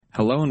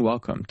Hello and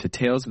welcome to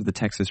Tales of the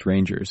Texas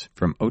Rangers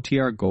from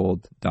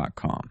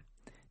OTRGold.com.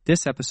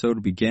 This episode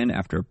will begin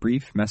after a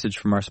brief message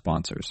from our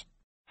sponsors.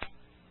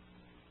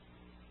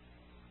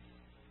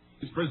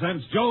 This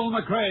presents Joel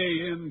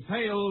McCrea in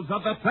Tales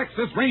of the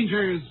Texas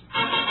Rangers.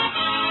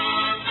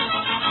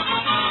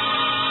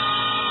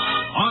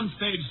 On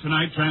stage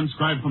tonight,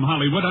 transcribed from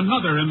Hollywood,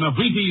 another in the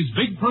Wheaties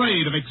big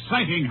parade of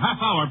exciting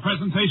half-hour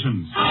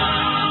presentations.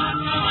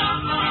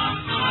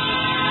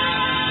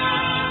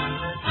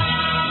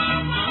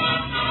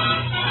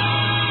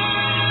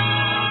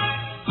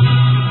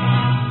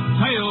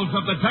 Tales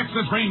of the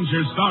Texas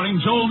Rangers,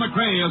 starring Joel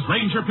McCrea as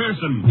Ranger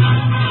Pearson.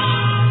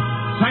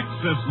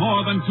 Texas,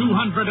 more than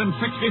 260,000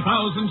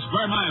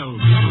 square miles,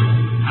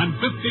 and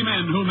 50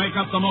 men who make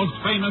up the most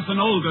famous and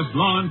oldest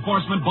law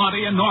enforcement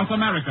body in North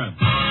America.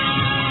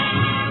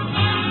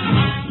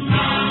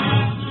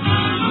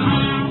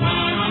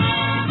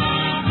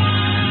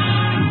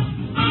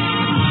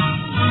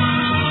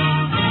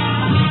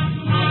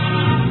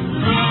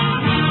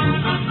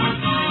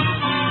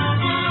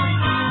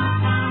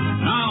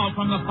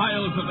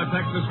 Of the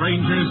Texas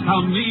Rangers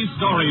come these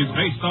stories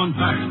based on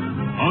fact.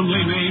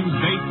 Only names,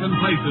 dates, and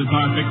places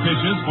are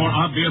fictitious for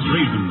obvious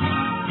reasons.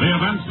 The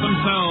events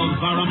themselves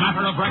are a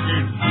matter of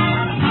record.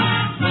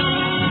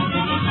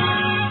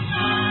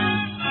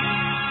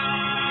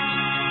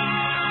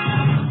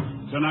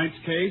 Tonight's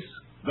case,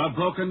 the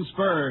broken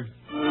spur.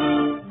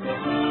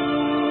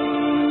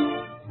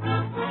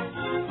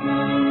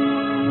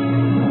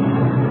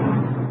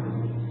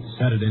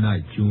 Saturday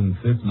night, June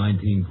 5th,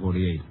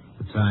 1948.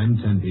 The time,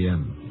 10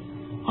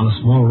 p.m. On a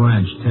small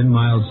ranch 10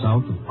 miles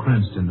south of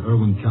Cranston,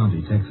 Irwin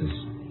County, Texas,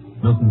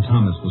 Milton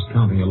Thomas was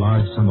counting a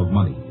large sum of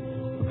money,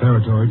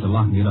 preparatory to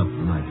locking it up for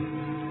the night.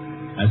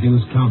 As he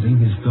was counting,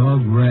 his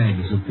dog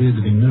Rags appeared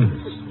to be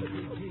nervous.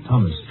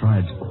 Thomas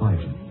tried to quiet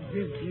him.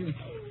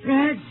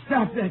 Rags,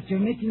 stop that. You're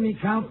making me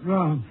count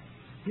wrong.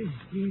 50,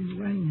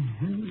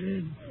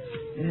 100...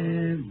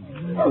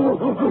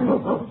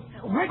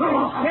 What the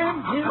Sam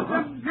is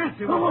the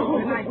matter with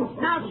you tonight?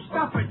 Now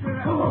stop it.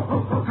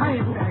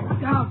 Quiet, Rags.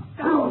 Down.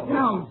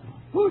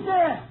 Who's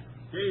there?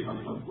 Casey.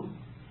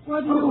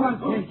 What do you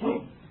want,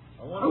 Casey?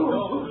 I want to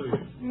talk to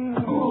you.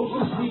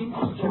 Seems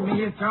to me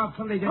it's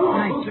awfully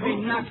nice to be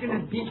knocking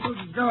at people's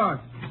doors.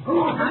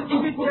 Now,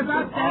 if it's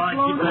about that All right,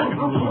 keep back in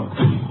the room.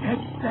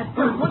 That's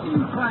good. What are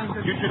you trying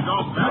to do? Get your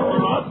dog back or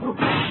I'll...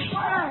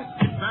 Rags!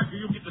 Get back or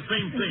you'll get the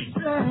same thing.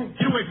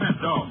 Get away from that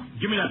dog.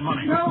 Give me that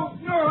money. No,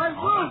 I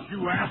won't.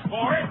 You asked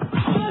for it.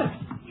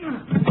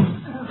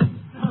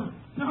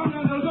 No,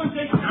 don't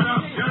take it.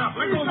 Shut up.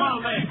 Let go of my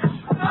legs.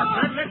 I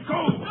said let go.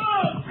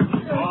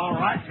 All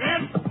right,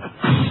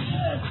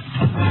 then.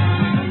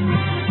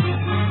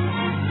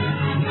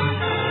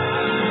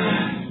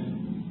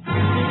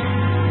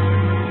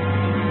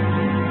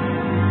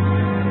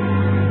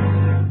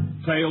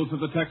 Tales of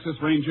the Texas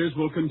Rangers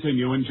will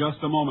continue in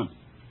just a moment.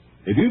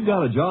 If you've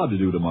got a job to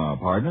do tomorrow,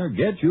 partner,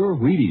 get your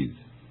Wheaties.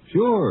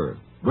 Sure,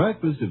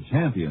 Breakfast of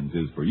Champions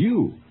is for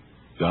you,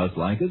 just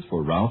like it's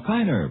for Ralph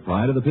Kiner,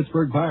 pride of the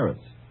Pittsburgh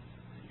Pirates.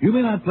 You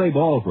may not play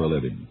ball for a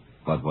living,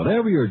 but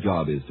whatever your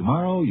job is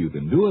tomorrow, you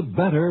can do it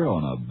better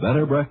on a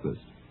better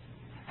breakfast.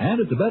 And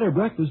it's a better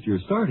breakfast you're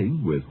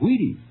starting with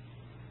Wheaties.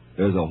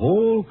 There's a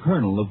whole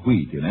kernel of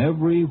wheat in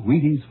every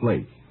Wheaties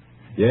flake.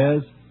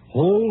 Yes,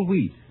 whole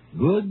wheat,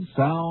 good,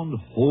 sound,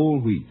 whole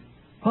wheat.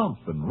 Plump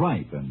and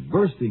ripe and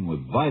bursting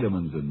with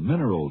vitamins and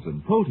minerals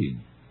and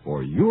protein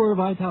for your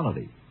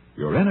vitality,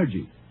 your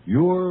energy,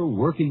 your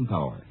working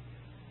power.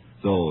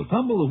 So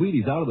tumble the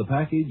Wheaties out of the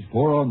package,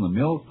 pour on the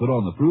milk, put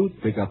on the fruit,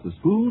 pick up the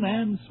spoon,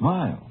 and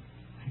smile.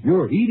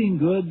 You're eating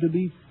good to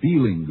be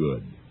feeling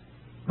good.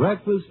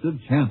 Breakfast of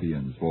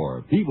Champions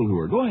for people who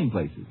are going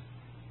places.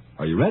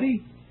 Are you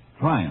ready?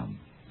 Try 'em.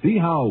 See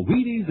how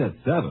Wheaties at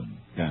 7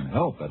 can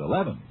help at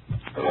 11.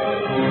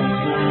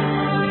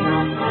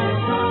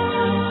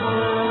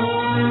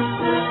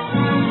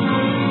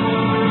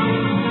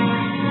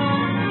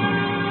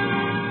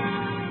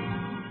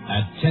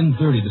 At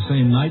 10:30 the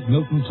same night,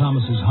 Milton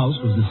Thomas's house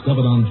was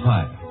discovered on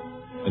fire.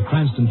 The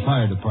Cranston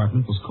Fire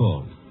Department was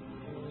called.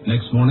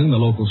 Next morning, the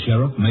local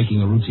sheriff,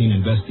 making a routine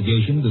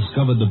investigation,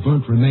 discovered the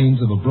burnt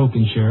remains of a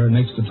broken chair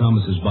next to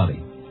Thomas's body.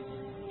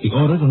 He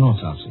ordered an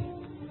autopsy.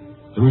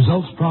 The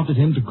results prompted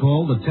him to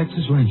call the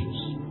Texas Rangers.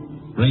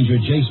 Ranger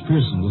Jace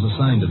Pearson was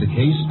assigned to the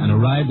case and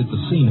arrived at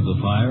the scene of the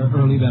fire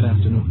early that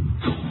afternoon.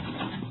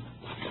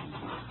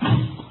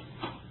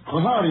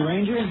 Well, howdy,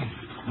 Ranger.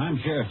 I'm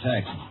Sheriff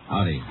Taxon.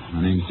 Howdy.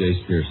 My name's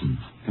Jace Pearson.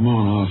 Come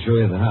on, I'll show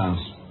you the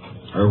house.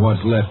 Or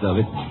what's left of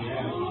it.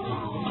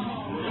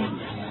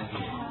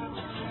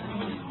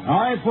 All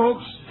right,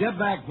 folks, step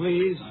back,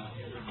 please.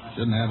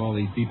 Shouldn't have all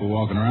these people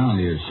walking around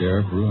here,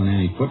 Sheriff, ruin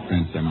any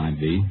footprints there might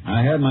be.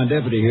 I had my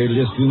deputy here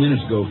just a few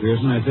minutes ago,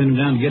 Pearson. I sent him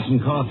down to get some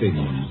coffee.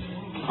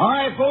 All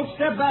right, folks,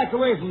 step back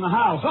away from the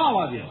house,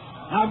 all of you.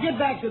 Now get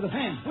back to the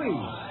fence, please.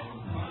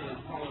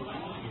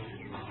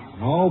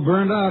 All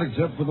burned out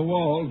except for the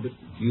walls, but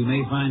You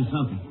may find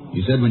something.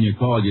 you said when you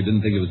called you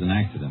didn't think it was an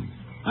accident.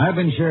 I've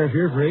been sheriff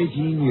here for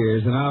 18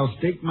 years, and I'll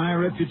stake my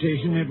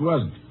reputation it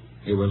wasn't.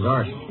 It was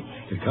arson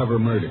to cover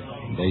murder.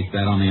 Based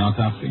that on the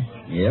autopsy?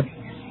 Yep.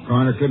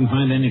 Coroner couldn't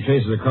find any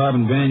traces of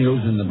carbon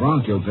granules in the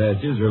bronchial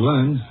patches or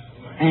lungs,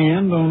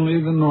 and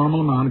only the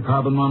normal amount of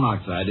carbon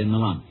monoxide in the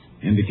lungs.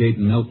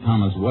 Indicating Milt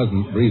Thomas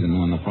wasn't breathing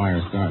when the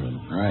fire started.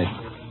 Right.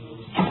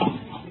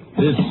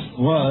 This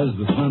was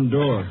the front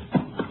door.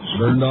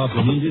 Burned off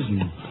the hinges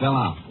and fell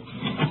out.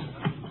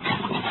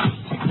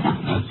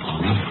 That's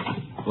funny.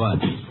 What?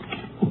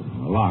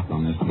 A lock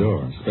on this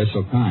door.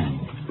 Special kind.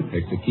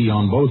 Takes a key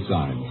on both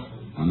sides.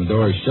 When the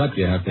door is shut,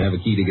 you have to have a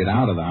key to get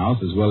out of the house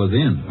as well as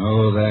in.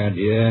 Oh, that,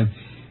 yeah.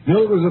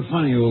 Milt was a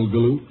funny old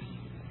galoot.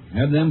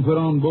 Had them put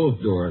on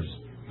both doors.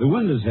 The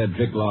windows had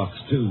pick locks,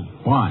 too.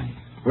 Why?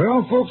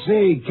 Well, folks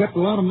say he kept a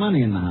lot of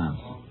money in the house.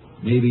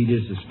 Maybe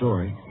just a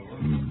story.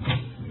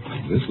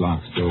 This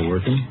lock's still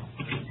working.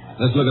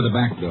 Let's look at the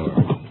back door.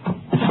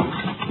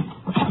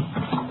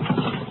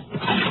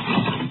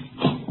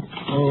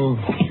 Oh,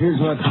 here's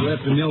what's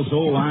left of Milt's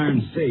old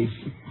iron safe.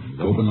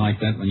 It's open like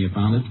that when you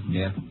found it?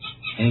 Yeah.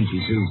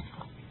 Empty, too.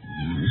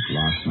 This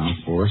lock's not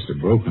forced or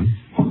broken.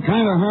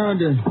 Kind of hard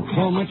to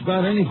tell much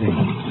about anything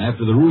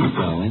after the roof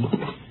fell in.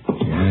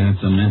 Yeah,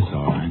 it's a mess,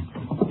 all right.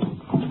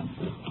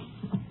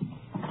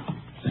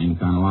 Same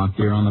kind of lock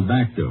here on the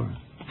back door.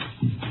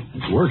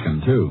 It's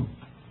working, too.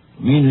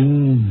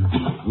 Meaning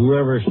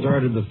whoever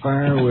started the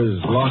fire was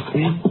locked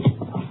in?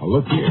 Well,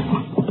 look here.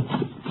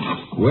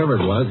 Whoever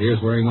it was, here's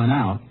where he went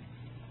out.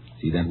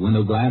 See that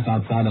window glass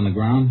outside on the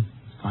ground?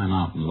 Let's climb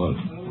out and look.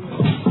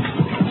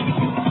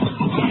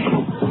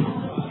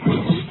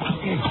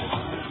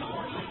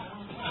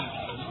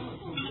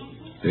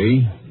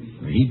 See?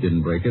 The heat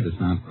didn't break it. It's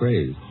not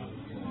crazed.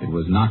 It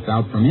was knocked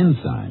out from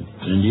inside.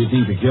 And do you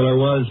think the killer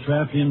was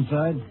trapped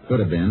inside? Could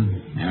have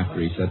been,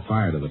 after he set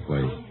fire to the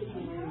place.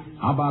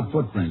 How about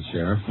footprints,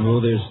 Sheriff?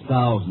 Oh, there's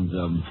thousands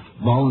of them.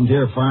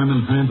 Volunteer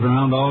firemen tramping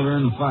around all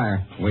during the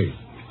fire. Wait,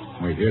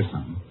 here's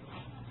something.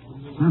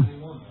 Huh.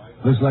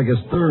 Looks like a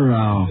spur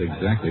rowel. That's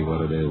exactly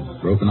what it is.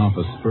 Broken off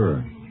a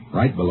spur.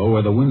 Right below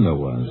where the window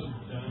was.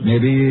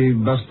 Maybe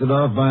busted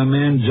off by a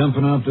man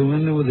jumping out the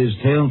window with his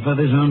tail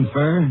feathers on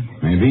fire?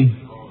 Maybe.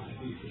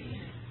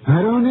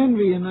 I don't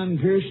envy you none,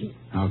 Pearson.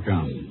 How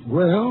come?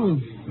 Well,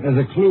 as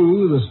a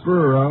clue, the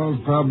spur rowel's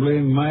probably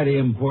mighty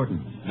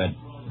important.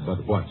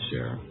 But what,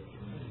 Sheriff?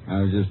 I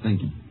was just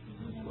thinking.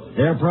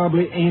 There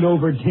probably ain't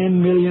over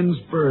 10 million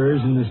spurs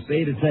in the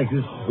state of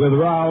Texas with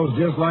rowels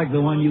just like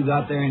the one you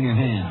got there in your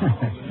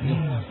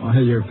hand.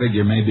 Well, your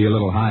figure may be a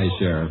little high,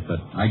 Sheriff,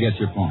 but I get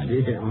your point.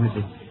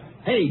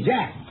 Hey,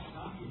 Jack.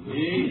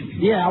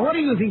 Yeah, what do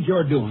you think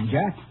you're doing,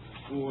 Jack?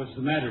 What's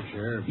the matter,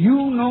 Sheriff?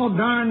 You know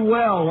darn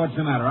well what's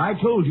the matter. I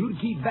told you to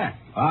keep back.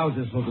 I was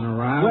just looking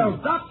around. Well,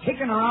 stop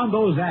kicking around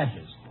those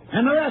ashes.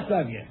 And the rest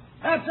of you.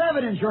 That's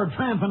evidence you're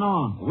tramping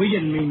on. We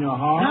didn't mean no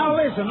harm. Now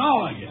listen,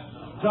 all of you.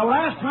 It's the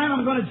last time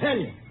I'm going to tell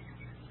you.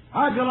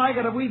 How'd you like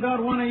it if we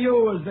thought one of you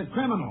was the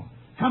criminal,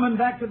 coming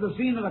back to the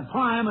scene of the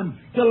crime and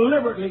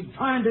deliberately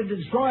trying to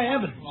destroy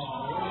evidence?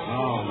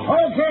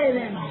 Oh. Okay,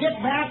 then,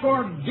 get back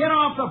or get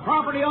off the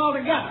property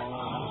altogether.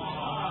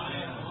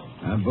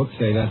 Books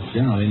say that's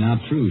generally not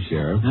true,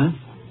 Sheriff. Huh?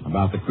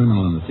 About the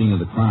criminal in the scene of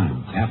the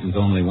crime. Happens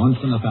only once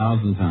in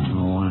 1,000 times.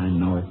 Oh, I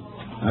know it.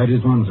 I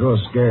just want to throw a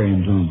scare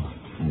into him.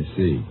 I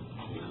see.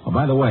 Oh,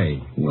 by the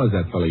way, who was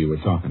that fellow you were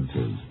talking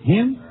to?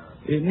 Him?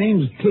 His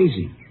name's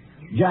Casey.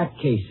 Jack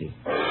Casey.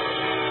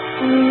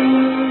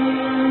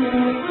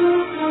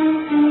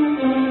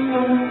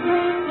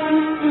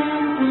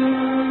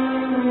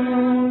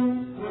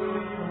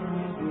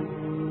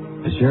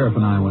 The sheriff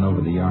and I went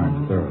over the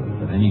yard thoroughly,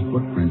 but any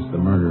footprints the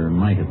murderer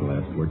might have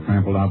left were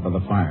trampled out by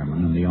the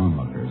firemen and the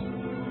onlookers.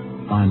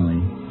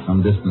 Finally,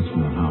 some distance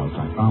from the house,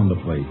 I found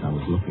the place I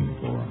was looking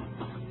for.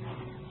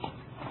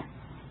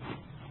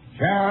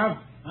 Sheriff?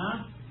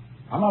 Huh?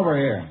 Come over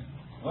here.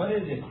 What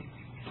is it?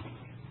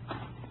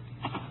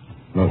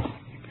 Look,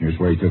 here's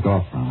where he took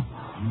off from.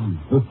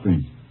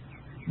 Footprints.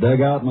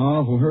 Dug out in an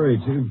awful hurry,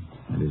 too.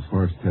 And his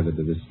horse tethered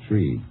to this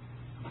tree.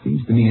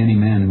 Seems to me any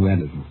man who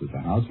enters the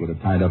house would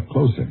have tied up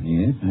closer.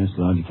 Yes, that's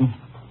logical.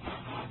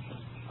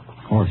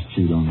 Horse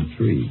chewed on the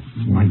tree.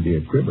 Might be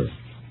a cribber.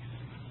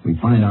 If we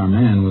find our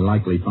man, we'll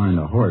likely find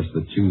a horse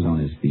that chews on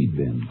his feed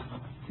bins.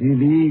 See,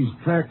 these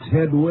tracks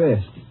head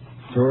west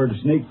toward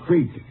Snake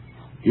Creek.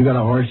 You got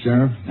a horse,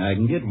 Sheriff? I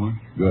can get one.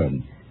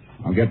 Good.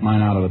 I'll get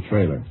mine out of the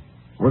trailer.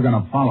 We're going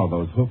to follow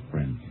those hoof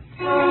prints.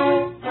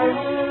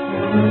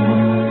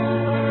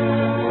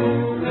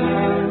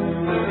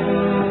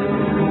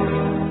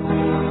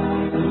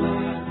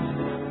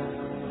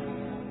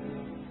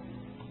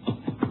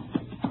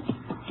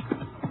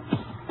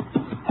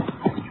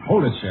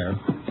 Hold it, Sheriff.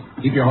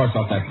 Keep your horse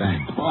off that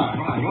bank. Why?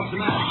 What's the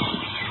matter?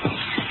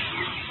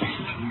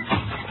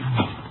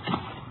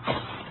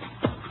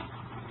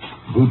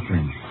 Boot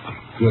prints.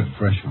 Good,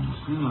 fresh ones.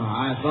 Oh,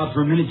 I thought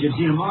for a minute you'd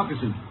seen a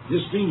moccasin.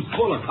 This stream's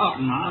full of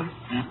cotton now.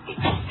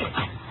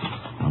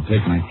 I'll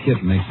take my kit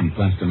and make some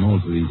plaster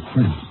molds of these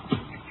prints.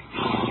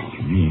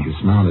 He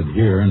dismounted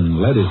here and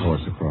led his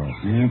horse across.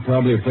 Yeah,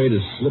 probably afraid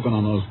of slipping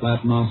on those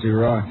flat, mossy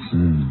rocks.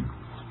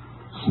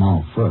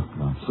 Small foot,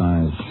 about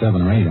size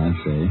 7 or 8, I'd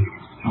say.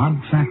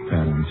 Odd track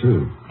pattern,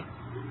 too.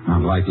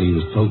 Not likely he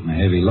was toting a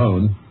heavy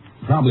load.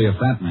 Probably a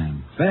fat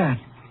man. Fat?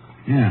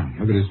 Yeah,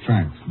 look at his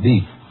tracks.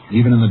 Deep,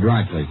 even in the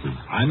dry places.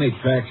 I make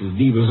tracks as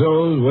deep as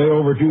those, way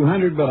over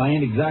 200, but I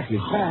ain't exactly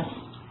fat.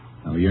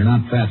 No, you're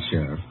not fat,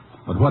 Sheriff.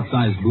 But what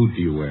size boot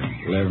do you wear?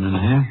 11 and a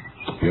half.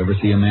 You ever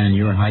see a man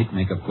your height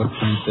make a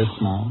footprint this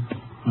small?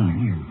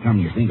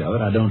 Come to think of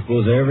it, I don't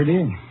suppose I ever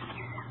did.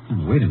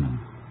 Oh, wait a minute.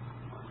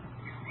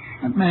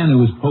 That man who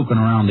was poking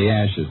around the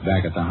ashes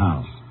back at the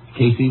house.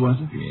 Casey, was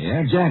it?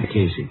 Yeah, Jack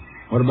Casey.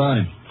 What about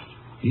him?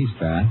 He's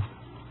fat.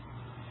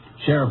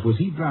 Sheriff, was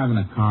he driving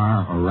a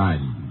car or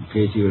riding?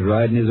 Casey was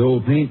riding his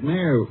old paint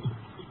mare.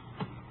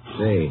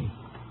 Say,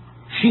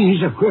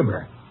 she's a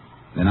cribber.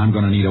 Then I'm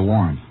going to need a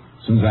warrant.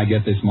 As soon as I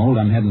get this mold,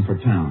 I'm heading for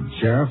town.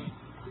 Sheriff,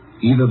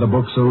 either the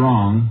books are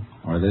wrong,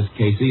 or this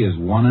Casey is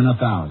 1 in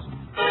 1,000.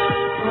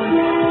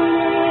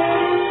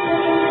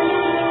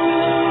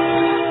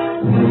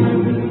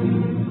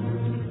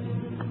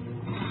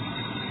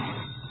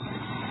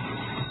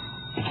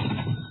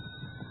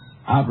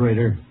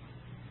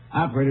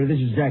 Operator, this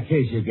is Jack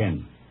Casey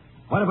again.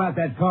 What about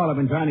that call I've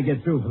been trying to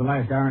get through for the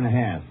last hour and a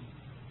half?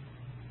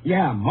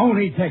 Yeah,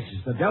 Money,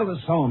 Texas, the Delta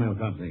Sawmill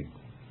Company.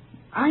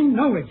 I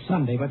know it's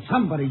Sunday, but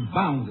somebody's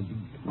bound to be...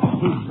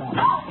 Who's that?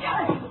 Oh,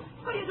 Sheriff!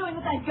 What are you doing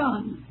with that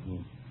gun?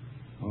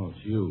 Oh,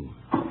 it's you.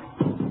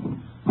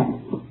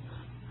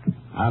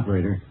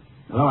 Operator.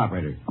 Hello,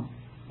 Operator.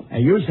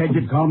 You said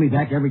you'd call me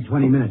back every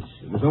 20 minutes.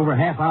 It was over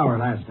half hour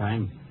last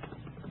time.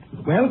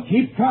 Well,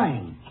 keep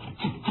trying.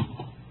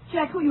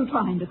 Jack, who you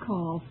trying to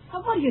call?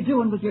 And what are you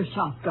doing with your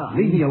shotgun?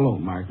 Leave me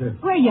alone, Martha.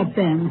 Where you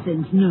been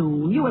since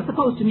noon? You were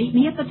supposed to meet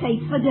me at the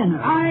Tate's for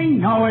dinner. I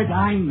know it,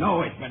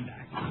 but...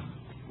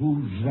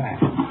 Who's that?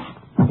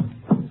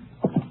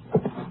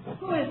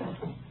 Who is it?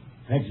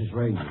 Texas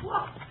Ranger.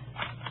 What?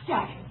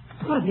 Jack,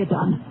 what have you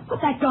done? Put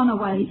that gun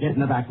away. Get in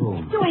the back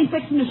room. You ain't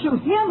fixing to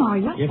shoot him, are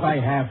you? If I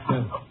have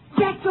to.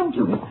 Jack, don't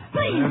do it.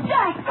 Please,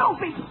 Jack, don't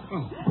be...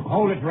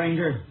 Hold it,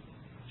 Ranger.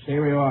 Stay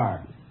where you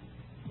are.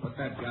 Put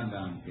that gun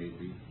down,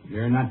 Casey.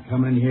 You're not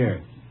coming in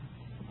here.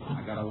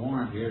 I got a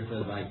warrant here that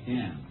says I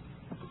can.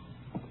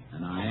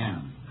 And I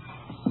am.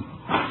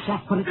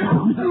 Jack, put it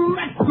down.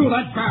 Let go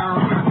that barrel.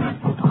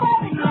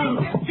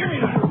 Give me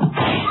that.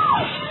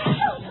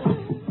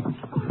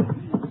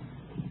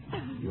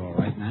 You all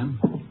right, ma'am?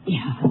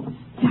 Yeah,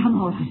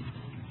 I'm all right.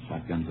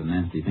 Shotgun's a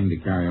nasty thing to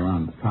carry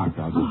around cocked.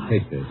 I'll just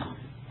take this.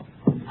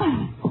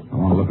 I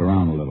want to look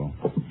around a little.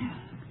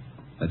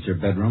 That's your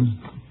bedroom?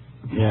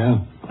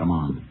 Yeah. Come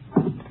on.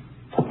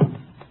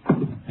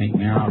 Paint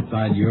mirror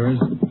outside yours?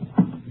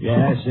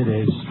 Yes, it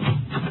is.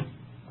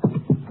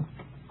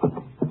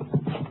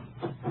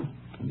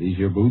 Are these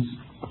your boots?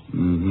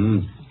 Mm-hmm.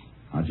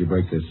 How'd you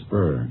break this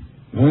spur?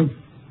 Huh?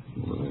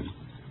 Well,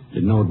 I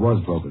didn't know it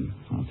was broken.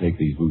 I'll take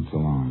these boots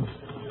along.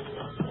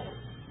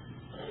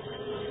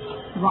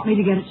 You want me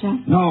to get it,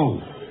 Jack?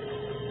 No.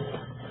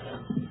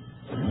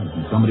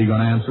 Is somebody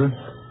going to answer it?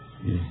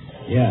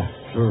 Yeah,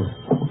 sure.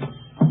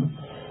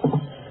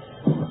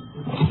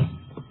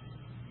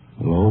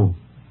 Hello?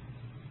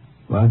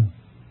 What?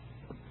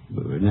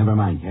 Never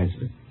mind,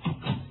 Cassidy.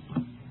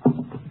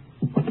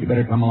 You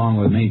better come along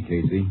with me,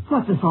 Casey.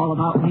 What's this all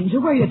about, Ranger?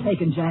 Where are you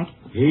taking Jack?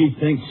 He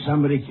thinks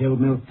somebody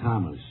killed Milt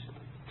Thomas.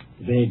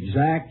 To be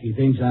exact, he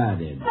thinks I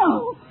did.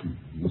 No.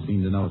 You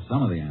seem to know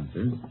some of the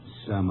answers.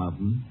 Some of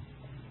them.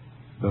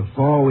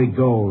 Before we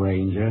go,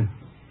 Ranger,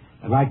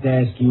 I'd like to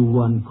ask you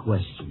one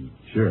question.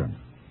 Sure.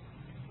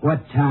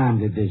 What time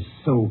did this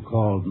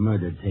so-called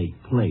murder take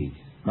place?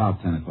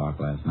 About 10 o'clock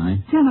last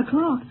night. 10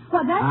 o'clock?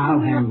 Well, that's... I'll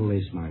handle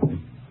this, Martha.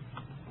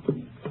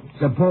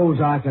 Suppose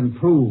I can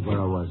prove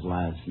where I was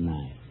last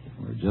night.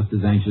 We're just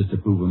as anxious to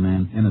prove a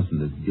man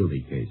innocent as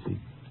guilty, Casey.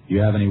 Do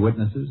you have any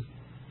witnesses?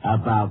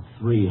 About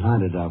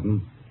 300 of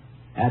them.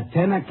 At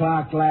 10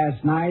 o'clock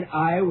last night,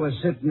 I was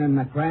sitting in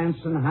the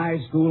Cranston High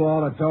School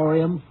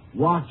auditorium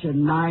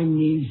watching my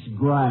niece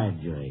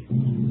graduate.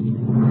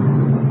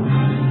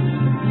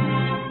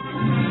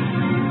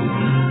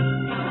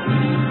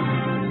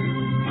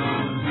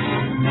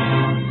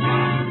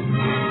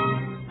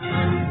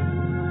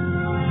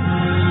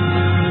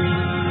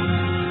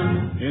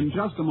 In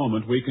just a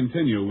moment, we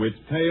continue with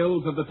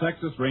Tales of the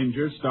Texas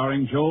Rangers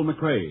starring Joel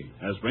McRae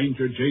as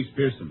Ranger Jace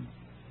Pearson.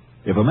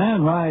 If a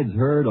man rides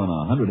herd on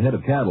 100 head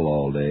of cattle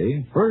all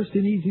day, first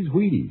he needs his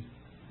Wheaties.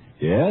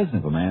 Yes,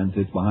 if a man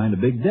sits behind a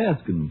big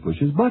desk and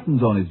pushes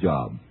buttons on his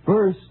job,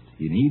 first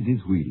he needs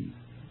his Wheaties.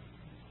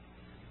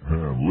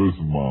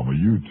 Listen, Mama,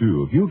 you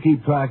too. If you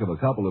keep track of a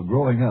couple of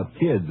growing up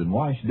kids and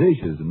wash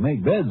dishes and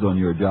make beds on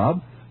your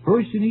job,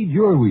 first you need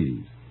your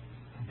Wheaties.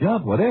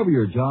 Just whatever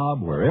your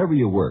job, wherever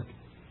you work,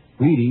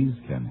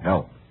 Wheaties can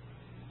help.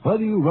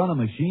 Whether you run a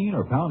machine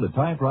or pound a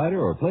typewriter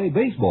or play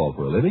baseball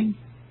for a living,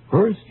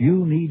 first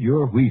you need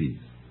your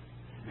Wheaties.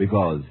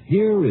 Because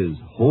here is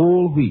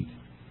whole wheat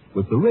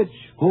with the rich,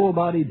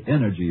 full-bodied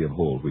energy of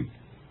whole wheat.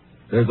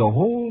 There's a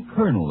whole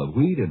kernel of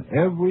wheat in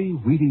every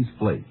Wheaties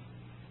flake.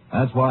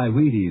 That's why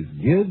Wheaties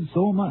give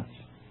so much.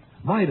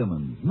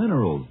 Vitamins,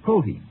 minerals,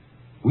 protein.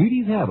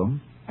 Wheaties have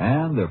them,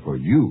 and they're for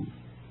you.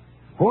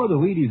 Pour the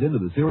Wheaties into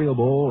the cereal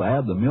bowl,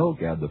 add the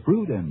milk, add the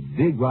fruit, and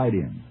dig right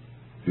in.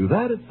 Do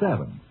that at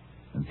 7,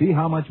 and see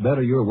how much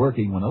better you're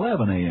working when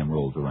 11 a.m.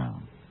 rolls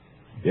around.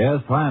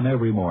 Yes, try them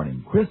every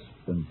morning, crisp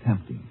and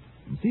tempting,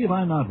 and see if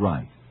I'm not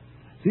right.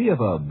 See if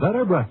a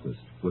better breakfast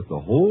with the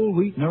whole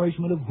wheat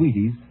nourishment of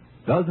Wheaties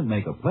doesn't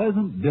make a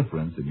pleasant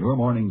difference in your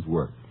morning's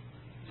work.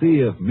 See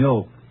if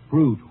milk,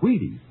 fruit,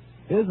 Wheaties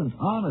isn't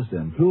honest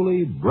and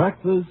truly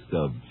breakfast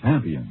of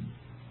champions.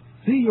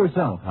 See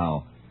yourself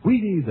how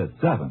Wheaties at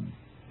 7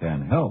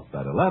 can help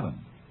at 11.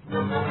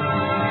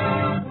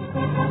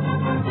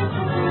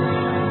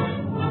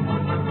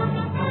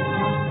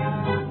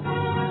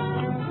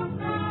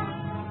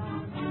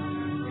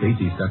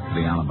 Casey stuck to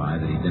the alibi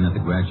that he'd been at the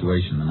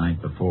graduation the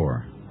night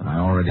before, but I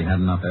already had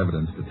enough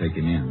evidence to take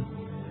him in.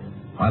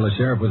 While the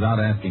sheriff was out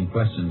asking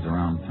questions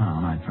around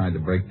town, I tried to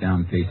break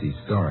down Casey's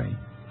story.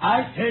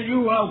 I tell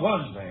you I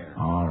was there.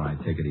 All right,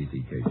 take it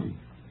easy, Casey.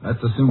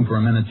 Let's assume for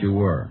a minute you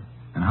were.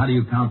 And how do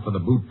you account for the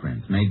boot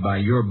prints made by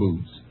your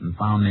boots and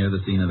found near the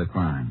scene of the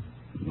crime?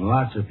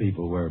 Lots of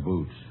people wear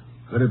boots.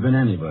 Could have been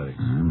anybody.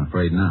 I'm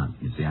afraid not.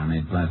 You see, I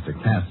made plaster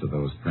casts of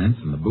those prints,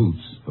 and the boots,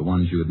 the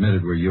ones you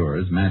admitted were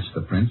yours, matched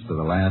the prints to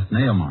the last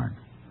nail mark.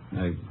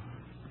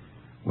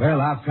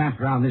 Well, I've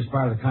tramped around this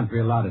part of the country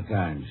a lot of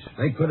times.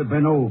 They could have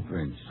been old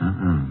prints.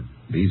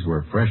 These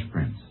were fresh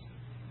prints.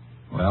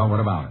 Well, what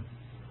about it?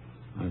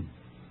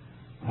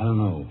 I don't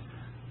know.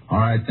 All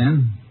right,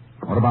 then.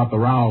 What about the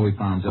rowel we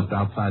found just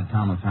outside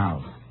Thomas'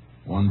 house?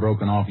 One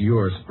broken off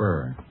your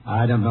spur.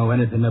 I don't know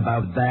anything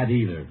about that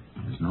either.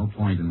 There's no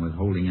point in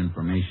withholding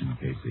information,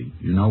 Casey.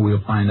 You know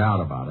we'll find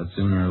out about it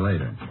sooner or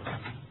later.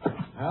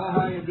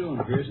 How you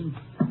doing, Pearson?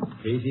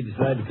 Casey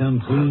decided to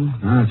come clean?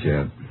 Not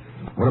yet.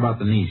 What about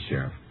the niece,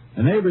 Sheriff?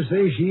 The neighbors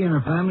say she and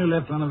her family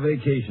left on a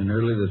vacation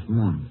early this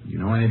morning. You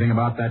know anything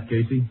about that,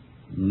 Casey?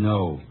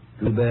 No.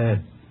 Too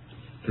bad.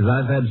 Because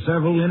I've had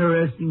several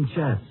interesting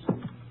chats.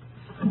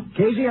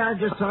 Casey, I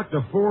just talked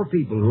to 4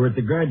 people who were at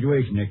the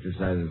graduation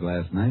exercises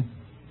last night.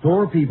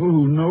 4 people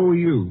who know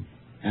you.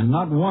 And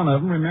not one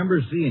of them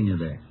remembers seeing you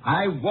there.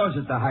 I was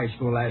at the high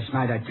school last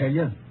night, I tell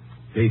you.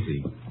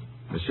 Casey,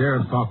 the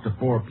sheriff talked to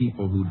 4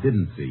 people who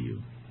didn't see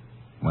you.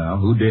 Well,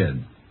 who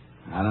did?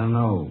 I don't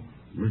know.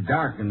 It was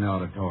dark in the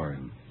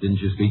auditorium. Didn't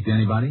you speak to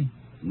anybody?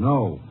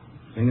 No.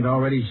 Thing had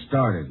already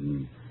started.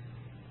 And...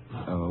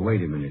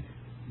 wait a minute.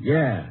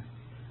 Yeah.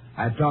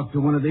 I talked to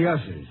one of the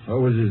ushers.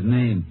 What was his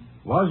name?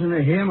 Wasn't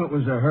a him, it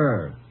was a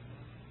her.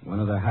 One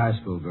of the high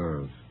school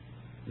girls.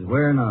 She was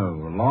wearing a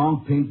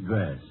long pink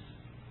dress.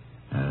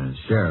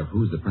 Sheriff,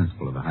 who's the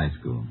principal of the high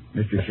school?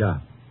 Mr.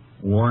 Schott.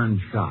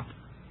 Warren Schott.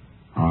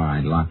 All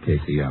right, lock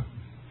Casey up.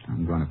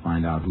 I'm going to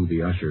find out who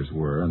the ushers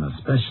were, and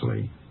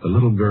especially the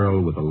little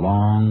girl with the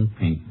long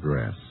pink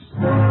dress.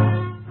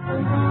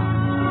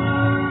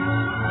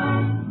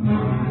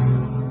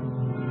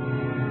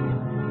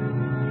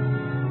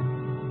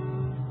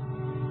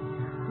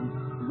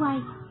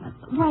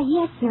 Why,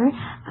 yes, sir.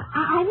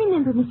 I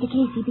remember Mr.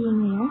 Casey being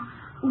there.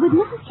 With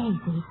Mrs.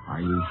 Casey. Are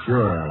you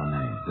sure,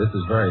 LMA? This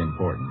is very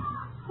important.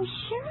 Oh,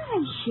 sure,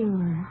 I'm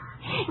sure.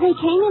 They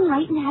came in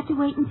late and had to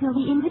wait until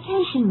the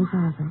invitation was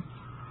over.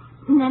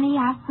 And then he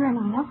asked for an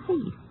aisle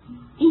seat.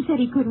 He said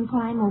he couldn't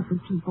climb over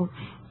people.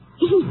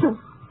 He's so...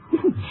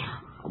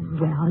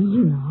 well,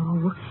 you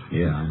know.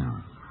 Yeah, I know.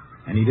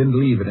 And he didn't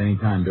leave at any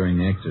time during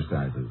the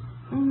exercises?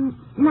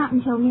 Not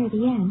until near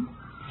the end.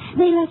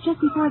 They left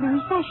just before the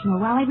recessional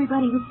while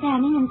everybody was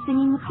standing and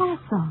singing the class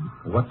song.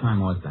 What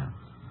time was that?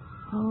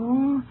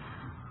 Oh,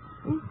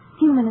 a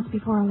few minutes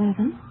before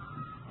 11.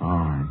 All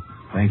right.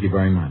 Thank you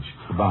very much.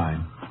 Goodbye.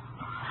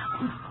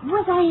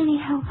 Was I any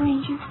help,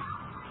 Ranger?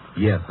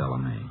 Yes,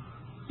 LMA.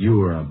 You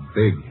were a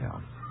big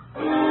help.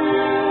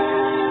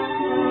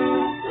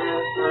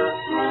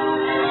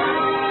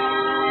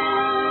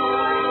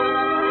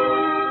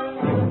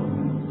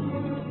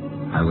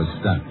 I was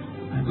stuck.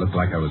 It looked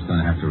like I was going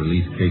to have to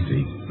release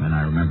Casey. Then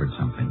I remembered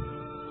something.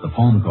 The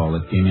phone call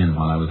that came in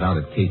while I was out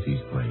at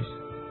Casey's place.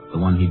 The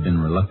one he'd been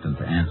reluctant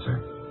to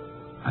answer.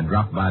 I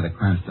dropped by the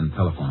Cranston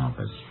telephone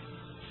office.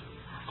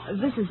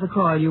 This is the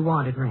call you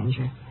wanted,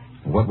 Ranger.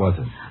 What was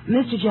it?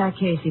 Mr. Jack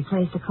Casey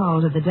placed a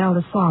call to the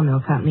Delta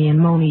Sawmill Company in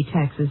Monee,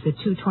 Texas at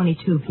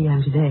 2:22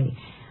 p.m. today.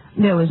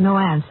 There was no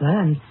answer,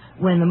 and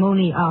when the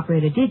Monee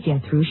operator did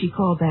get through, she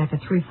called back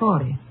at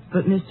 3:40.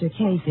 But Mr.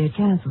 Casey had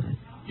canceled it.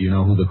 Do you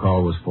know who the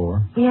call was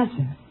for? Yes,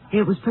 sir.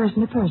 It was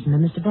person to person to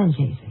Mr. Ben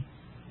Casey.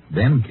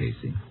 Ben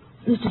Casey?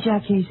 Mr.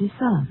 Jack Casey's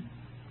son.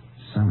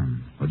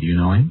 Son? Well, do you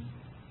know him?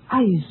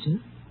 I used to.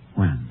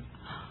 When?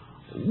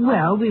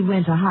 Well, we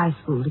went to high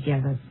school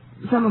together.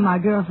 Some of my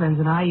girlfriends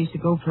and I used to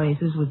go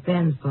places with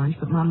Ben's bunch,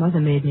 but my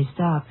mother made me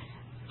stop.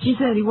 She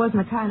said he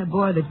wasn't the kind of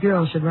boy that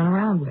girls should run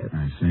around with.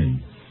 I see.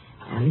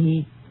 And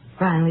he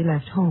finally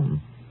left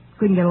home.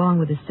 Couldn't get along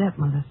with his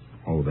stepmother.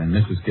 Oh, then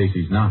Mrs.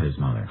 Casey's not his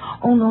mother.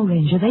 Oh, no,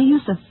 Ranger. They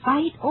used to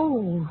fight.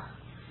 Oh.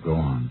 Go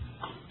on.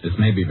 This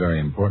may be very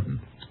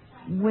important.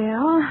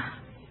 Well,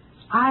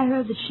 I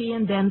heard that she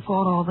and Ben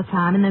fought all the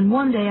time, and then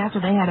one day after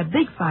they had a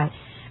big fight,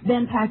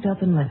 Ben packed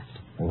up and left.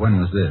 Well,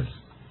 when was this?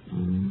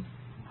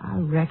 I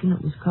reckon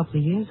it was a couple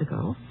of years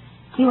ago.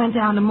 He went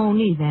down to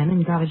Moni then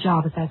and got a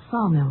job at that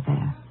sawmill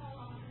there.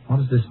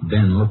 What does this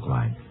Ben look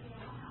like?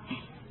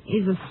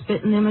 He's a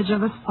spitting image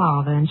of his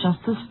father and just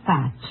as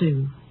fat,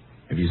 too.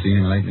 Have you seen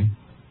him lately?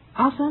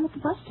 I saw him at the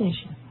bus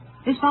station.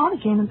 His father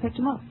came and picked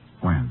him up.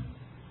 When?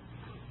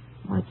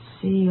 Let's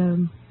see,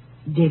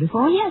 day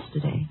before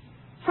yesterday.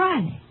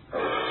 Friday.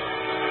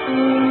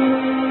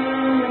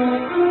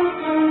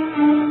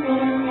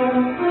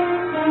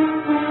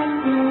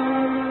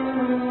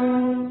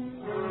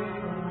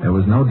 There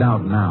was no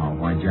doubt now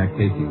why Jack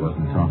Casey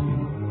wasn't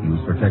talking. He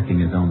was protecting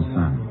his own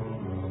son.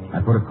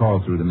 I put a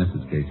call through to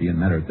Mrs. Casey and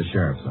met her at the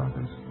sheriff's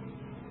office.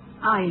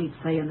 I ain't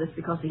saying this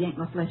because he ain't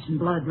my flesh and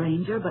blood,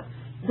 Ranger, but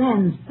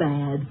Ben's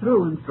bad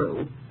through and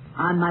through.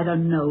 I might have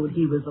knowed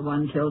he was the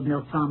one killed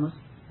Milt Thomas.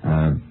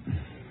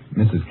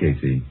 Mrs.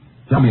 Casey,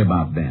 tell me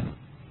about Ben.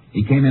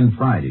 He came in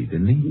Friday,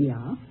 didn't he?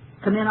 Yeah.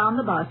 Come in on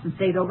the bus and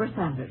stayed over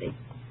Saturday.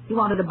 He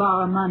wanted to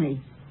borrow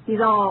money.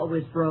 He's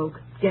always broke.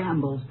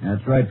 Gambles.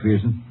 That's right,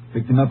 Pearson.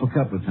 Picked him up a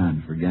couple of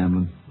times for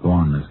gambling. Go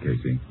on, Miss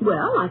Casey.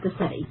 Well, like I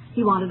say,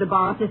 he wanted to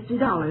borrow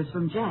 $50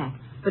 from Jack,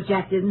 but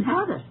Jack didn't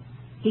have it.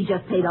 He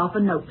just paid off a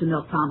note to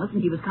Milt Thomas,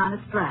 and he was kind of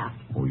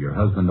strapped. Oh, your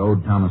husband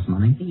owed Thomas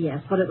money?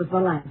 Yes, but it was the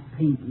last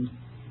payment.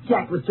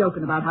 Jack was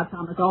joking about how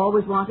Thomas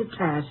always wanted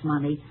cash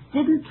money,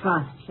 didn't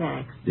trust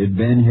checks. Did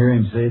Ben hear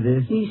him say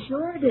this? He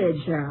sure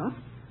did, Sheriff.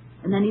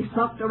 And then he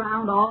sucked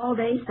around all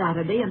day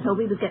Saturday until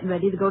we was getting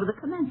ready to go to the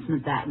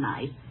commencement that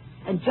night.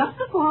 And just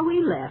before we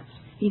left,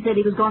 he said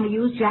he was going to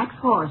use Jack's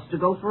horse to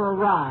go for a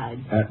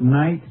ride. At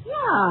night?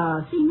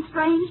 Yeah, seemed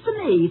strange to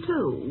me,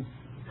 too.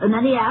 And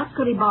then he asked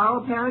could he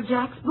borrow a pair of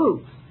Jack's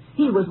boots.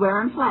 He was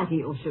wearing flat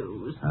heel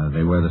shoes.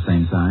 They wear the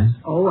same size?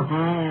 Oh,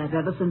 have,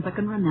 ever since I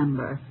can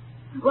remember.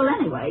 Well,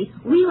 anyway,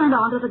 we went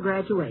on to the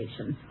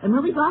graduation. And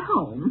when we got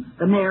home,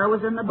 the mare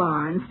was in the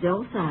barn,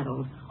 still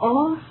saddled,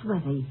 all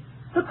sweaty.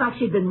 Looked like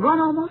she'd been run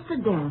almost to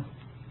death.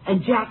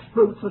 And Jack's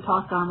boots were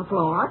tossed on the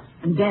floor,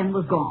 and Ben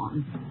was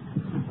gone.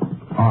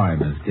 All right,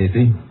 Miss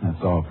Casey.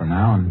 That's all for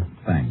now, and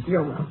thanks.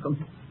 You're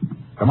welcome.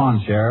 Come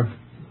on, Sheriff.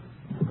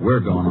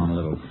 We're going on a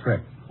little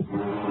trip.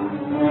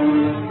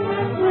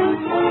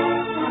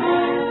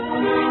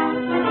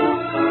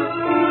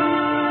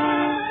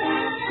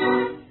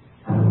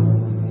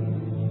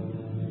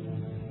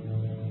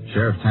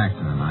 Sheriff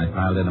Taxton and I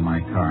piled into my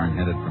car and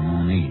headed for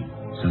Moni.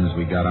 As soon as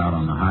we got out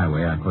on the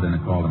highway, I put in a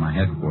call to my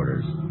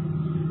headquarters.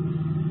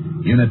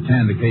 Unit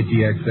 10 to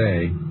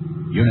KTXA.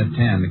 Unit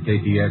 10 to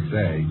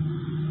KTXA.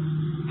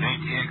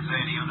 KTXA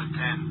to Unit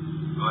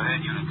 10. Go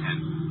ahead, Unit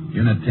 10.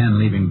 Unit 10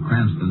 leaving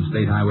Cranston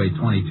State Highway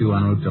 22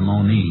 en route to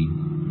Moni.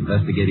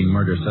 Investigating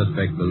murder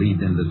suspect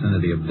believed in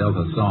vicinity of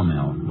Delta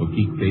Sawmill. Will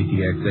keep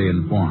KTXA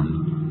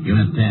informed.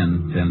 Unit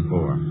 10, 10-4.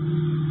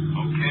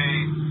 Okay.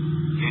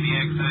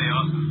 KTXA,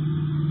 Austin.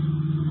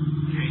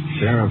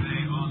 Sheriff,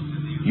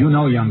 you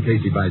know young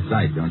Casey by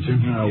sight, don't you?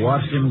 I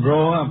watched him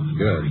grow up.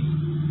 Good.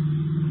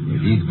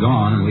 If he's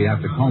gone and we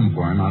have to comb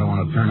for him, I don't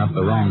want to turn up the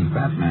wrong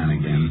fat man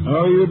again.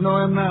 Oh, you'd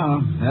know him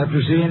now,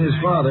 after seeing his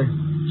father.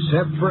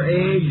 Except for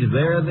age,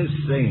 they're the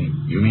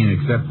same. You mean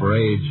except for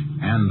age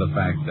and the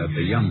fact that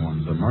the young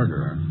one's a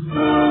murderer?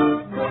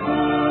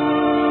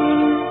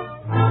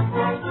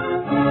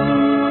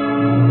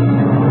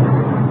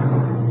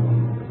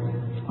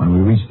 When we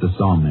reached the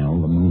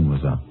sawmill, the moon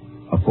was up.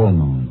 A full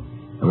moon.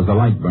 There was a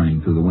light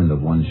burning through the window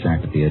of one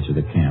shack at the edge of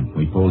the camp.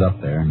 We pulled up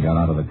there and got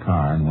out of the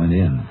car and went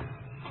in.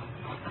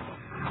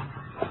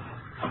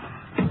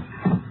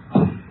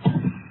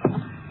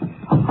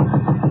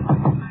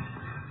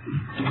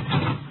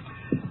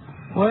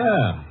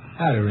 Well,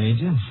 howdy,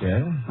 Ranger.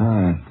 Sheriff.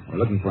 We're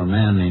looking for a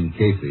man named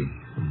Casey.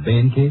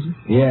 Ben Casey?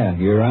 Yeah,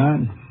 you're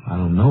on? I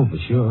don't know for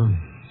sure.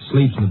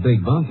 Sleeps in the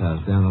big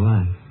bunkhouse down the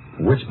line.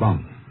 Which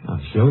bunk? I'll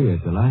show you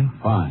if you like.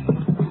 Fine.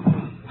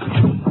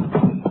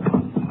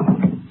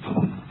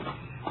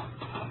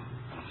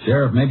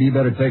 Sheriff, maybe you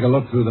better take a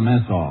look through the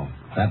mess hall.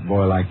 That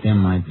boy like him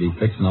might be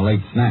fixing a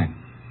late snack.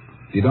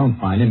 If you don't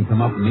find him,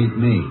 come up and meet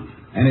me.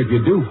 And if you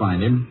do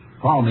find him,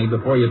 call me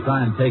before you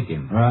try and take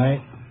him.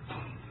 Right.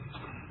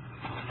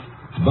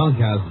 The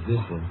bunkhouse is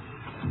this way.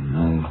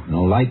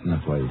 No light in the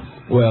place.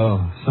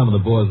 Well, some of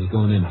the boys is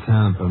going into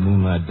town for a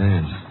moonlight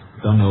dance.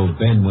 Don't know if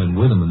Ben went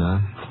with them or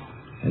not.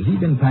 Has he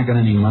been packing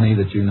any money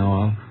that you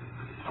know of?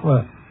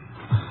 What?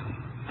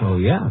 Well,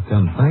 yeah,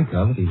 come to think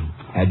of it, he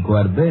had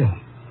quite a bit.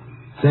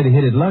 Said he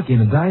hit it lucky in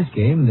the dice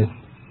game that...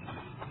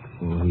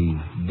 Well, he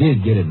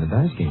did get it in the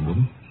dice game,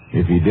 didn't he?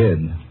 If he did,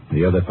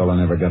 the other fellow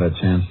never got a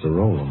chance to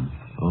roll him.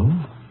 Oh?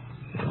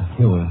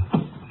 Here we are.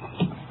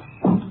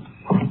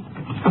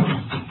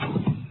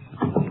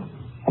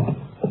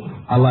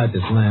 I'll light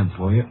this lamp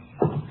for you.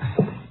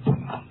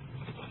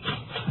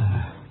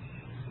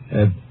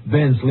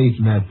 Ben sleeps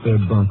in that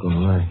third bunk on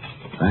the right.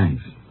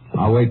 Thanks.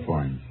 I'll wait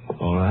for him.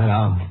 All right,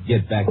 I'll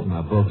get back to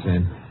my books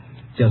and...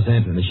 Just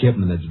entering the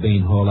shipment that's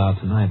being hauled out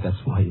tonight. That's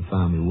why you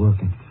found me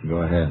working.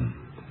 Go ahead.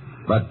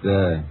 But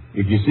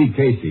if you see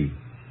Casey,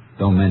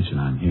 don't mention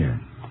I'm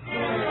here.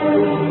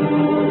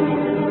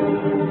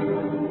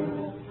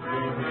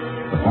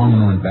 The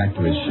foreman went back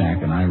to his shack,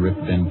 and I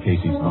ripped Ben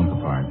Casey's bunk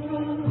apart.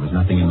 There was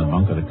nothing in the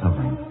bunk of the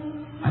covering.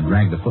 I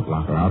dragged the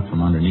footlocker out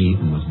from underneath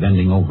and was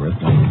bending over it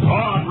when...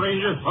 All right,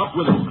 Ranger, up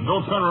with us, and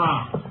don't turn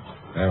around.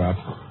 They're up.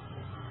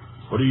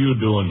 What are you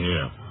doing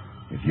here?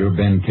 If you're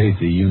Ben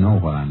Casey, you know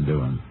what I'm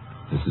doing.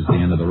 This is the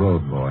end of the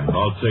road, boy.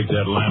 I'll take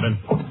that lantern.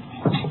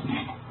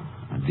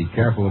 And be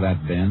careful of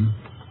that, Ben.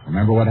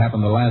 Remember what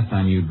happened the last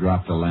time you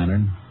dropped a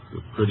lantern?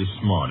 You're pretty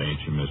smart,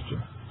 ain't you,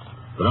 mister?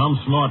 But I'm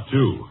smart,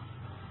 too.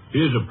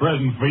 Here's a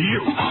present for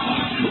you.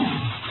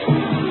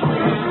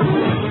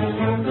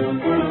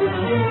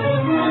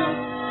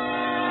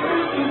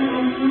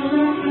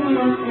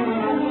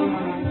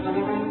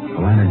 The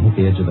lantern hit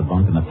the edge of the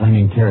bunk, and the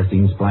flaming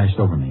kerosene splashed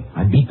over me.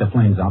 I beat the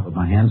flames out with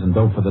my hands and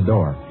dove for the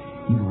door.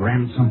 He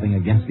rammed something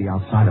against the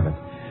outside of it.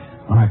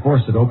 When I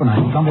forced it open,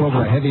 I stumbled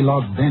over a heavy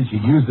log bench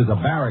he'd used as a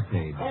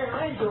barricade. Hey,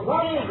 Ranger,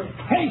 what is it?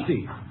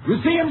 Casey! You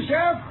see him,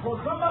 Sheriff?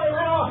 Well, somebody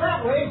ran off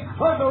that way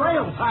toward the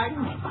rail siding.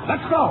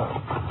 Let's go.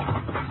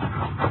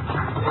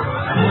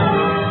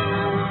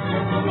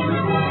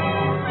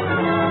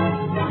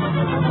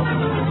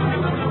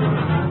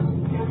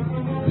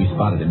 We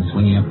spotted him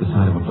swinging up the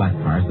side of a flat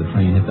car as the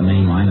train hit the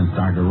main line and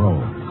started to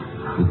roll.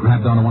 We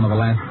grabbed onto one of the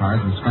last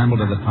cars and scrambled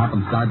to the top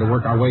and started to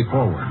work our way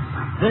forward.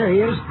 There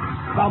he is.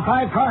 About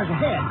 5 cars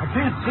ahead. I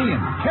can't see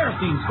him.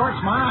 Kerosene scorched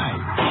my eyes.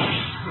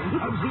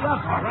 How's he up?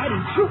 All right,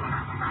 he's shooting.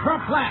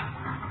 Drop flat.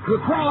 We'll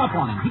crawl up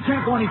on him. He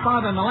can't go any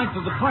farther than the length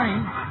of the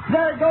train.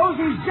 There it goes.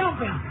 He's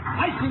jumping.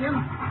 I see him.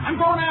 I'm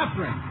going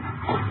after him.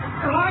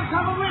 Well, I'm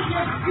coming with you.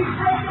 He's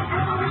breaking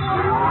through the wheel.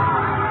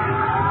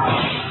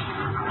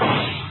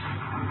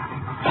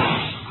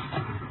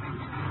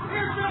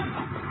 Pearson!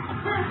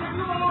 Pearson,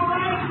 you all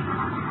right?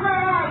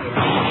 Where are you?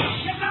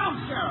 Get down,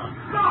 Sheriff.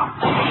 Stop!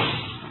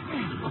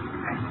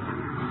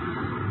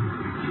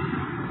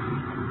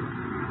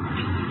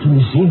 Can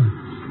you see him?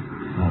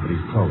 No, but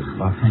he's close.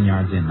 About 10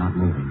 yards in, not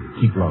moving.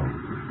 Keep low.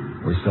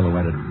 We're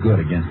silhouetted good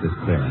against this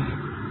clearing.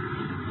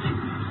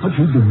 What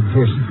you doing,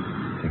 Pearson?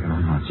 Take it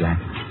on now, Jack.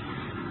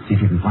 See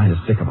if you can find a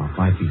stick about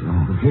 5 feet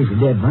long. Well, here's a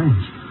dead branch.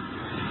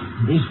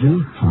 This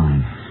do?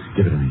 Fine.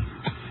 Give it to me.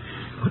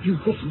 What you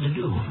fixing to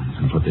do? I'm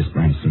going to put this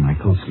branch through my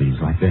coat sleeves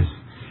like this.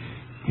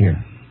 Here.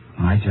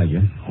 When I tell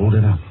you, hold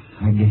it up.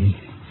 I get it.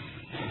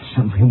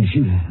 Something for him to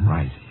shoot at.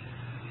 Right.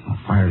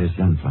 I'll fire this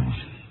gun flash.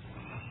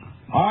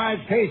 All right,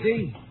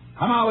 Casey.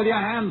 Come on with your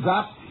hands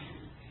up.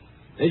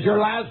 This is your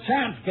last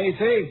chance,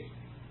 Casey.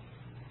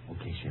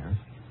 Okay, Sheriff.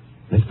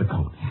 Lift the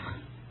coat.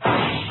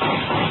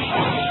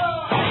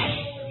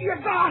 You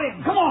got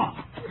him. Come on.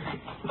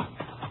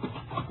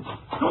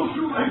 Don't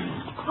shoot,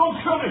 Ranger. Don't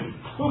kill him.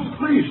 Oh,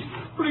 please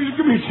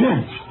give me a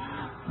chance.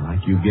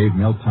 Like you gave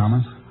Milt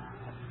Thomas?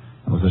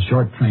 It was a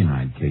short train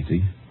ride,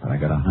 Casey, but I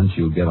got a hunch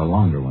you'll get a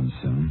longer one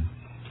soon.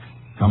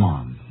 Come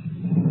on.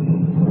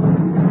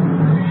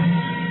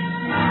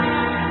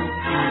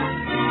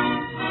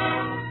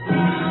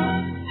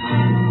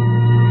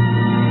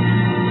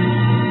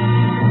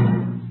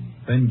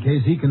 Ben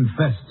Casey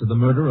confessed to the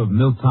murder of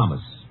Milt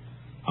Thomas.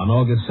 On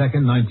August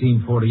 2nd,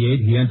 1948,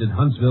 he entered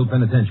Huntsville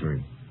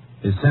Penitentiary.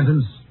 His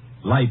sentence,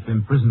 life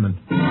imprisonment.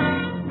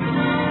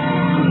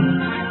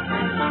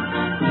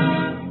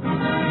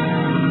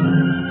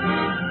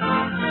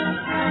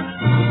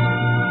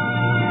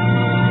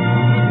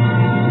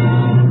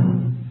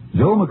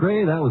 Joel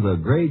McRae, that was a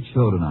great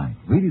show tonight.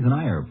 Wheaties and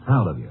I are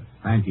proud of you.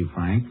 Thank you,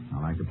 Frank. I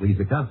like to please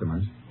the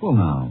customers. Well,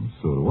 now,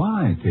 so do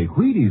I. Take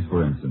Wheaties,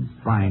 for instance.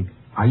 Frank,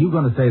 are you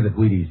going to say that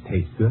Wheaties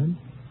taste good?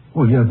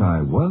 Well, yes,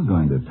 I was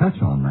going to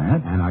touch on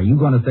that. And are you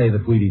going to say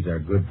that Wheaties are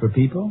good for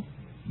people?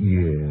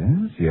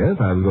 Yes,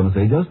 I was going to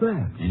say just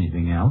that.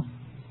 Anything else?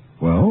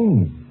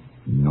 Well,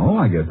 no,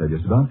 I guess that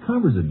just about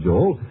covers it,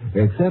 Joel.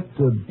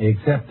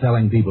 Except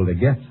telling people to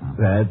get some.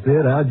 That's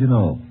it. How'd you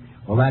know?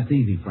 Well, that's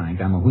easy, Frank.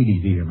 I'm a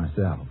Wheaties eater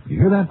myself. You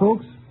hear that,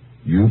 folks?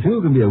 You,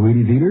 too, can be a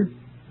Wheaties eater.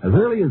 As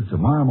early as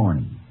tomorrow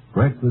morning.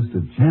 Breakfast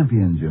of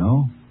champions, you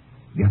know.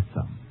 Get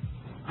some.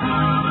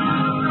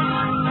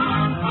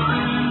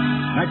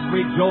 Next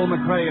week, Joel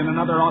McRae in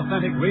another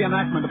authentic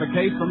reenactment of a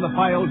case from the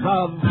files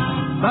of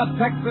the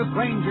Texas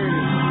Rangers.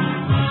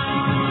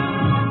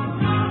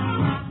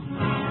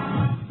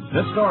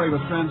 This story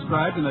was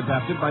transcribed and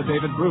adapted by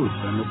David Bruce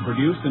and was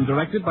produced and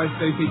directed by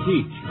Stacy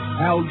Keach.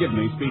 Hal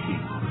Gibney speaking.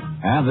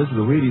 And this is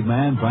the Wheaties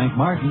man, Frank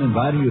Martin,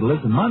 inviting you to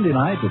listen Monday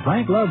night to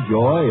Frank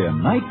Lovejoy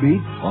and Night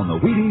Beat on the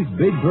Wheaties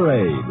Big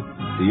Parade.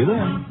 See you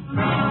then.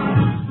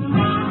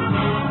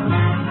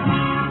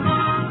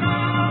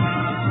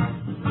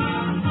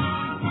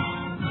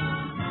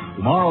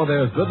 Tomorrow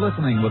there's good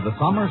listening with the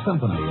Summer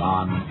Symphony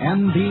on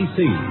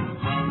NBC.